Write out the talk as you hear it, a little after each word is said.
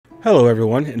Hello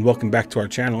everyone, and welcome back to our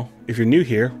channel. If you're new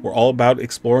here, we're all about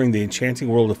exploring the enchanting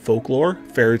world of folklore,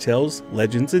 fairy tales,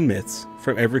 legends, and myths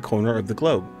from every corner of the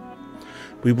globe.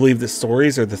 We believe that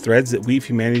stories are the threads that weave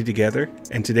humanity together,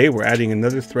 and today we're adding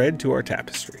another thread to our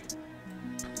tapestry.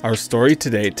 Our story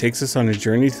today takes us on a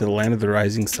journey to the land of the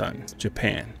rising sun,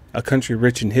 Japan, a country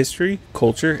rich in history,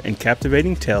 culture, and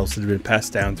captivating tales that have been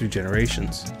passed down through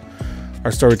generations.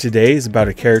 Our story today is about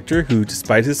a character who,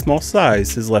 despite his small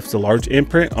size, has left a large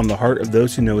imprint on the heart of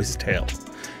those who know his tale.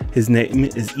 His name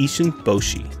is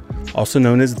Issun-Bōshi, also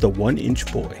known as the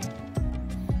 1-inch boy.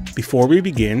 Before we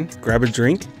begin, grab a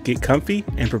drink, get comfy,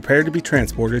 and prepare to be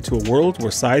transported to a world where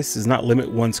size does not limit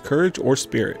one's courage or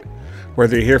spirit.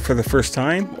 Whether you're here for the first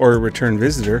time or a return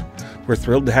visitor, we're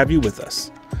thrilled to have you with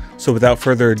us. So without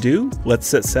further ado, let's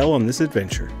set sail on this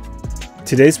adventure.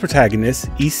 Today's protagonist,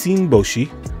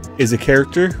 Issun-Bōshi, is a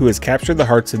character who has captured the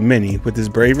hearts of many with his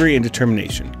bravery and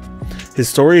determination. His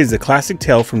story is a classic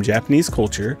tale from Japanese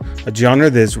culture, a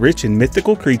genre that is rich in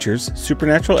mythical creatures,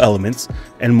 supernatural elements,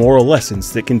 and moral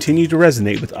lessons that continue to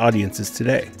resonate with audiences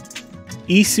today.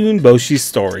 Issun-Bōshi's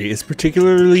story is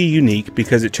particularly unique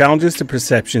because it challenges the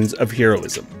perceptions of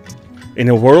heroism. In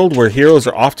a world where heroes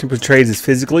are often portrayed as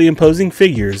physically imposing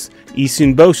figures,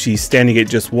 Issun-Bōshi, standing at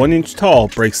just 1 inch tall,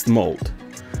 breaks the mold.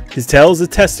 His tale is a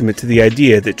testament to the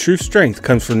idea that true strength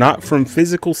comes not from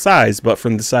physical size, but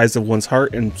from the size of one's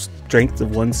heart and strength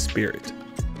of one's spirit.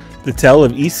 The tale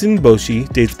of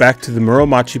Issun-Bōshi dates back to the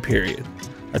Muromachi period,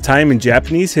 a time in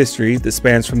Japanese history that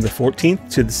spans from the 14th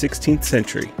to the 16th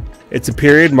century. It's a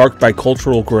period marked by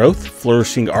cultural growth,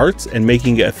 flourishing arts, and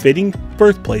making it a fitting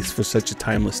birthplace for such a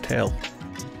timeless tale.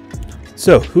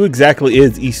 So, who exactly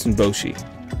is Issun-Bōshi?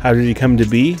 How did he come to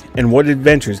be, and what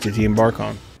adventures did he embark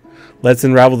on? Let's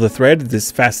unravel the thread of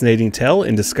this fascinating tale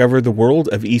and discover the world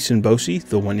of Issun-Bōshi,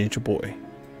 the 1-inch boy.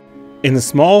 In a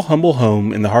small, humble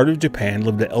home in the heart of Japan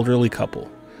lived an elderly couple.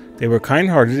 They were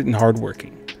kind-hearted and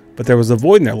hardworking, but there was a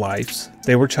void in their lives.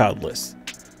 They were childless,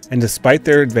 and despite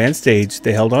their advanced age,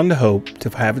 they held on to hope to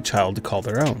have a child to call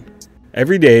their own.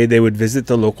 Every day, they would visit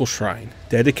the local shrine,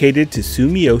 dedicated to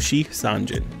Sumiyoshi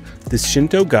Sanjin, the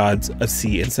Shinto gods of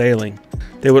sea and sailing.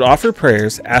 They would offer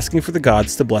prayers, asking for the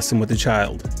gods to bless them with a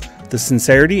child. The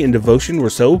sincerity and devotion were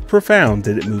so profound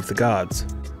that it moved the gods.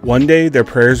 One day, their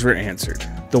prayers were answered.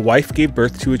 The wife gave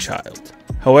birth to a child.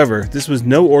 However, this was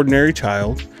no ordinary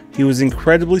child. He was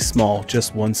incredibly small,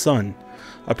 just one son,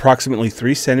 approximately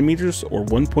 3 centimeters or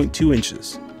 1.2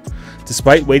 inches.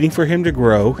 Despite waiting for him to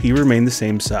grow, he remained the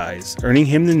same size, earning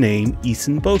him the name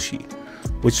Issun-Bōshi,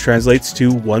 which translates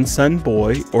to 1-son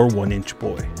boy or 1-inch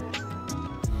boy.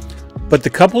 But the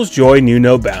couple's joy knew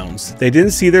no bounds. They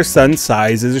didn't see their son's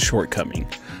size as a shortcoming.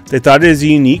 They thought it as a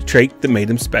unique trait that made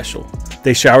him special.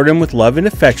 They showered him with love and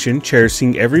affection,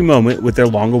 cherishing every moment with their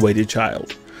long-awaited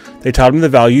child. They taught him the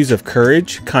values of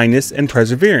courage, kindness, and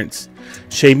perseverance,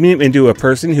 shaping him into a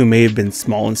person who may have been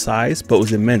small in size, but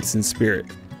was immense in spirit.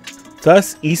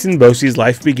 Thus, Issun-Bōshi's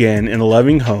life began in a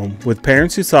loving home, with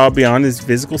parents who saw beyond his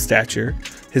physical stature.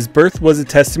 His birth was a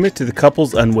testament to the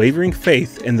couple's unwavering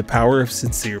faith and the power of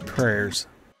sincere prayers.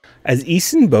 As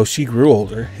Issun-Bōshi grew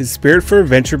older, his spirit for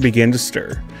adventure began to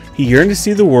stir. He yearned to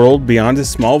see the world beyond his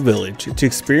small village, to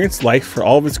experience life for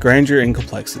all of its grandeur and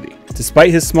complexity.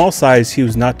 Despite his small size, he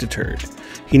was not deterred.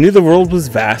 He knew the world was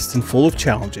vast and full of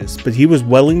challenges, but he was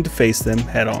willing to face them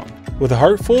head-on. With a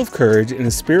heart full of courage and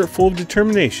a spirit full of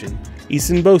determination,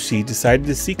 Issun-Bōshi decided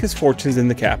to seek his fortunes in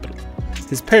the capital.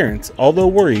 His parents, although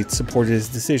worried, supported his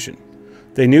decision.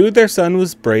 They knew their son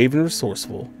was brave and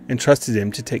resourceful, and trusted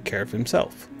him to take care of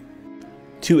himself.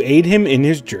 To aid him in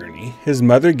his journey, his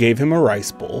mother gave him a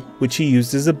rice bowl, which he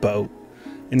used as a boat,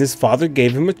 and his father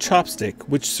gave him a chopstick,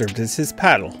 which served as his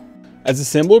paddle. As a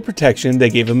symbol of protection, they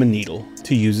gave him a needle,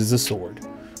 to use as a sword.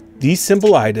 These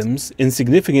simple items,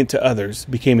 insignificant to others,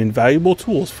 became invaluable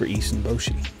tools for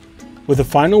Issun-Bōshi. With a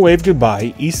final wave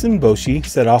goodbye, Issun-Bōshi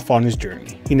set off on his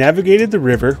journey. He navigated the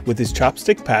river with his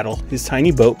chopstick paddle, his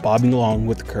tiny boat bobbing along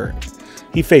with the current.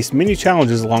 He faced many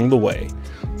challenges along the way: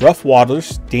 rough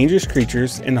waters, dangerous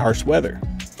creatures, and harsh weather.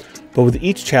 But with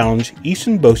each challenge,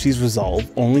 Issun-Bōshi's resolve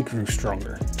only grew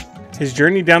stronger. His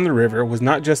journey down the river was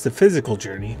not just a physical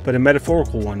journey, but a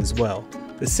metaphorical one as well,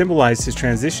 that symbolized his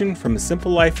transition from a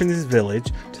simple life in his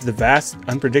village to the vast,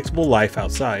 unpredictable life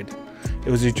outside.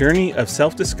 It was a journey of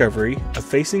self-discovery, of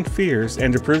facing fears,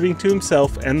 and of proving to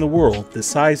himself and the world that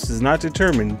size does not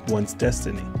determine one's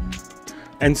destiny.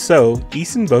 And so,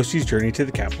 Issun-Bōshi's journey to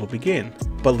the capital began,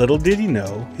 but little did he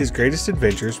know, his greatest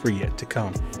adventures were yet to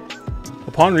come.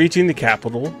 Upon reaching the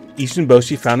capital,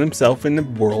 Issun-Bōshi found himself in a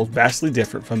world vastly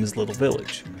different from his little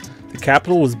village. The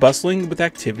capital was bustling with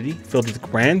activity, filled with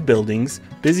grand buildings,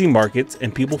 busy markets,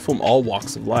 and people from all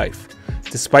walks of life.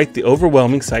 Despite the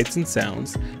overwhelming sights and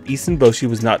sounds, Issun-Bōshi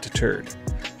was not deterred.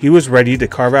 He was ready to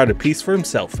carve out a piece for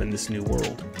himself in this new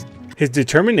world. His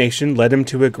determination led him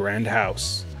to a grand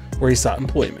house, where he sought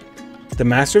employment. The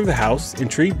master of the house,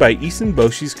 intrigued by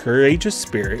Issun-Bōshi's courageous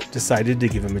spirit, decided to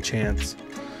give him a chance.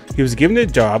 He was given a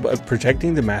job of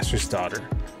protecting the master's daughter,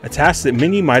 a task that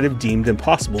many might have deemed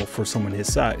impossible for someone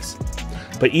his size.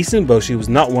 But Issun-Bōshi was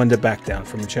not one to back down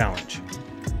from a challenge.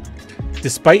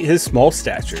 Despite his small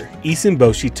stature,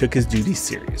 Issun-Bōshi took his duties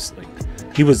seriously.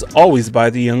 He was always by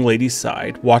the young lady's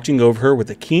side, watching over her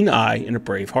with a keen eye and a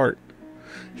brave heart.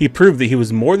 He proved that he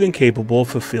was more than capable of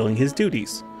fulfilling his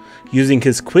duties, using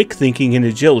his quick thinking and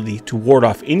agility to ward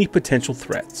off any potential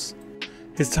threats.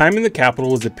 His time in the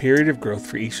capital was a period of growth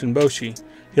for Issun-Bōshi.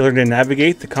 He learned to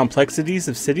navigate the complexities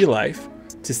of city life,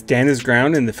 to stand his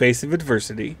ground in the face of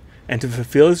adversity, and to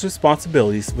fulfill his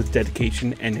responsibilities with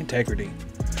dedication and integrity.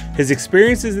 His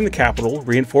experiences in the capital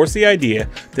reinforced the idea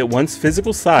that one's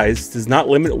physical size does not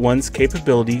limit one's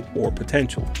capability or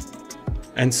potential.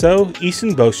 And so,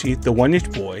 Issun-Bōshi, the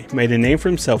one-inch boy, made a name for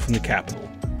himself in the capital,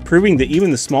 proving that even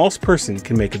the smallest person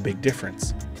can make a big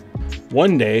difference.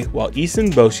 One day, while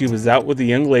Issun-Bōshi was out with the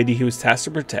young lady he was tasked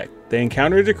to protect, they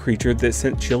encountered a creature that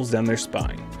sent chills down their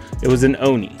spine. It was an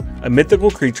oni, a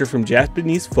mythical creature from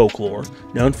Japanese folklore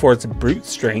known for its brute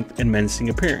strength and menacing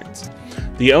appearance.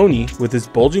 The oni, with its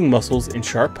bulging muscles and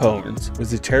sharp horns,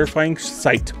 was a terrifying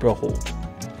sight to behold.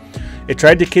 It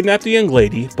tried to kidnap the young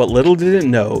lady, but little did it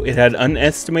know it had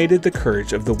underestimated the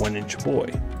courage of the one-inch boy.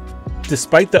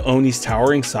 Despite the Oni's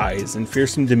towering size and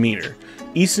fearsome demeanor,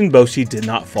 Issun-Bōshi did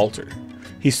not falter.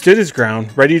 He stood his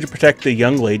ground, ready to protect the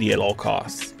young lady at all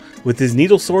costs. With his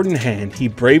needle sword in hand, he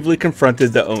bravely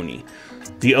confronted the Oni.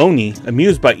 The Oni,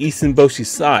 amused by Issun-Bōshi's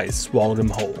size, swallowed him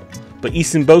whole. But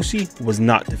Issun-Bōshi was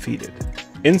not defeated.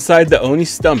 Inside the Oni's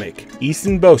stomach,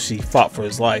 Issun-Bōshi fought for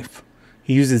his life.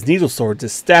 He used his needle sword to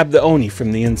stab the Oni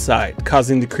from the inside,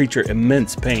 causing the creature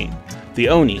immense pain. The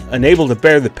Oni, unable to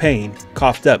bear the pain,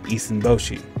 coughed up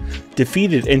Issun-Bōshi.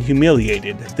 Defeated and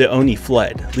humiliated, the Oni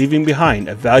fled, leaving behind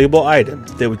a valuable item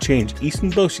that would change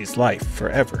Issun-Bōshi's life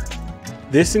forever.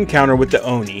 This encounter with the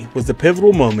Oni was a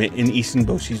pivotal moment in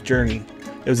Issun-Bōshi's journey.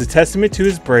 It was a testament to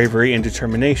his bravery and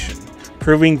determination,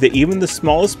 proving that even the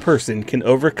smallest person can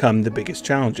overcome the biggest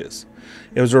challenges.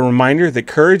 It was a reminder that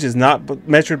courage is not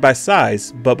measured by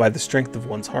size, but by the strength of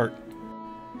one's heart.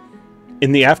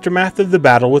 In the aftermath of the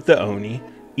battle with the Oni,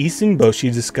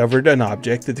 Issun-Bōshi discovered an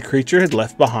object that the creature had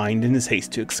left behind in his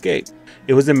haste to escape.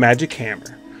 It was a magic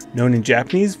hammer, known in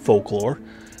Japanese folklore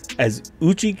as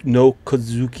Uchi no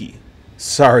Kozuki.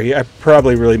 Sorry, I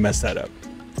probably really messed that up.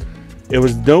 It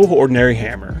was no ordinary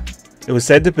hammer. It was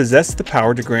said to possess the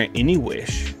power to grant any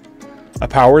wish, a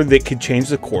power that could change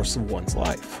the course of one's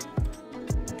life.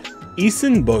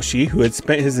 Issun-Bōshi, who had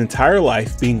spent his entire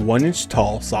life being 1 inch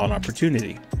tall, saw an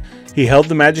opportunity. He held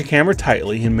the magic hammer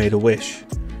tightly and made a wish.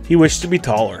 He wished to be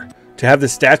taller, to have the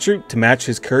stature to match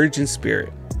his courage and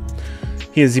spirit.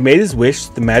 As he made his wish,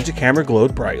 the magic hammer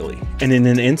glowed brightly, and in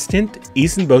an instant,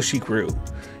 Issun-Bōshi grew.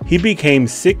 He became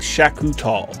 6 shaku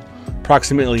tall,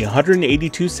 approximately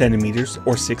 182 centimeters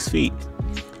or 6 feet,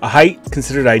 a height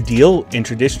considered ideal in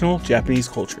traditional Japanese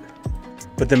culture.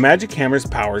 But the magic hammer's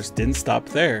powers didn't stop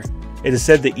there. It is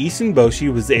said that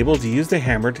Issun-Bōshi was able to use the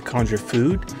hammer to conjure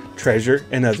food, treasure,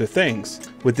 and other things.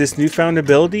 With this newfound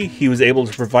ability, he was able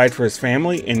to provide for his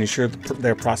family and ensure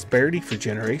their prosperity for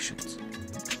generations.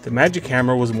 The magic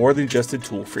hammer was more than just a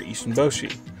tool for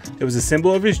Issun-Bōshi. It was a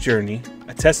symbol of his journey,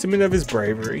 a testament of his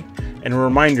bravery, and a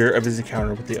reminder of his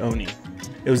encounter with the Oni.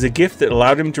 It was a gift that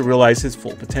allowed him to realize his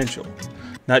full potential,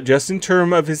 not just in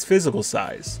terms of his physical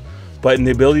size, but in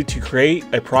the ability to create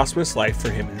a prosperous life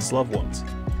for him and his loved ones.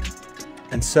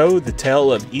 And so, the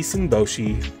tale of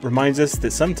Issun-Bōshi reminds us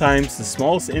that sometimes the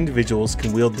smallest individuals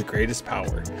can wield the greatest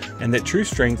power, and that true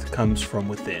strength comes from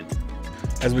within.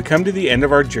 As we come to the end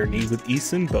of our journey with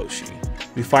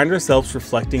Issun-Bōshi, we find ourselves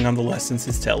reflecting on the lessons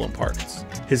his tale imparts.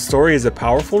 His story is a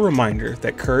powerful reminder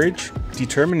that courage,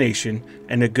 determination,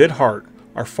 and a good heart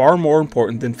are far more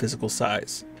important than physical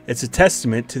size. It's a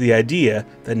testament to the idea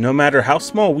that no matter how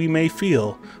small we may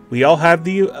feel, we all have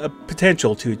the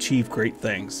potential to achieve great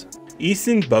things.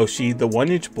 Issun-Bōshi, the 1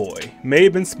 inch boy, may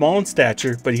have been small in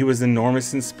stature, but he was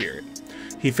enormous in spirit.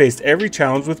 He faced every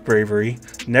challenge with bravery,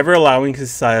 never allowing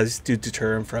his size to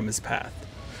deter him from his path.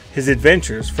 His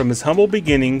adventures, from his humble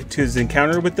beginning to his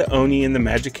encounter with the Oni and the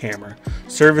magic hammer,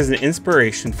 serve as an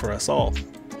inspiration for us all.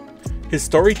 His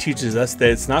story teaches us that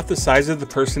it's not the size of the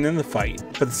person in the fight,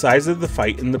 but the size of the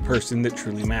fight in the person that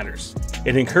truly matters.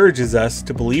 It encourages us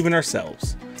to believe in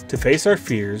ourselves, to face our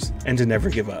fears, and to never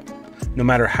give up, no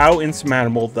matter how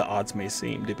insurmountable the odds may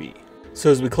seem to be. So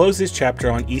as we close this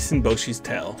chapter on Issun-Bōshi's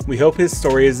tale, we hope his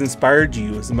story has inspired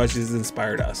you as much as it's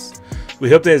inspired us. We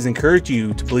hope that it has encouraged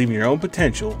you to believe in your own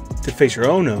potential, to face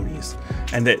your own onis,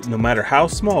 and that no matter how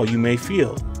small you may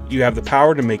feel, you have the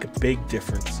power to make a big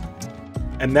difference.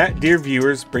 And that, dear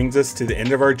viewers, brings us to the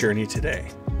end of our journey today.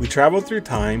 We traveled through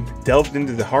time, delved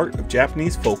into the heart of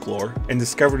Japanese folklore, and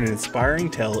discovered an inspiring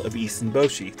tale of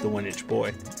Issun-Bōshi, the one-inch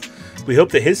boy. We hope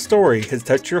that his story has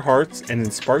touched your hearts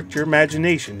and sparked your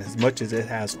imagination as much as it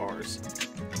has ours.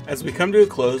 As we come to a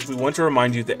close, we want to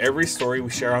remind you that every story we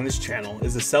share on this channel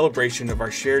is a celebration of our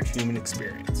shared human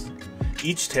experience.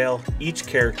 Each tale, each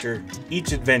character,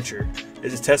 each adventure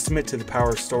is a testament to the power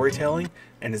of storytelling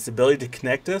and its ability to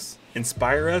connect us,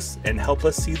 inspire us, and help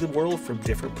us see the world from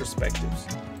different perspectives.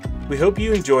 We hope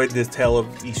you enjoyed this tale of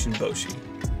Issun-Bōshi,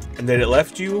 and that it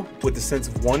left you with a sense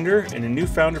of wonder and a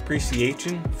newfound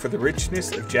appreciation for the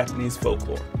richness of Japanese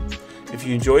folklore. If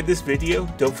you enjoyed this video,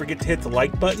 don't forget to hit the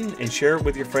like button and share it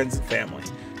with your friends and family.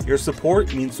 Your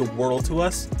support means the world to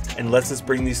us and lets us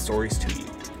bring these stories to you.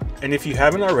 And if you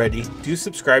haven't already, do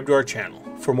subscribe to our channel.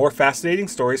 For more fascinating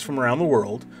stories from around the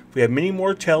world, we have many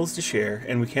more tales to share,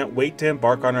 and we can't wait to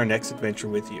embark on our next adventure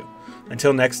with you.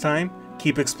 Until next time,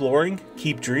 keep exploring,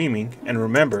 keep dreaming, and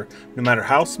remember, no matter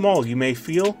how small you may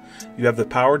feel, you have the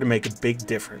power to make a big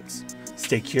difference.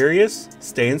 Stay curious,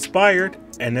 stay inspired,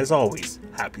 and as always,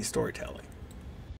 happy storytelling.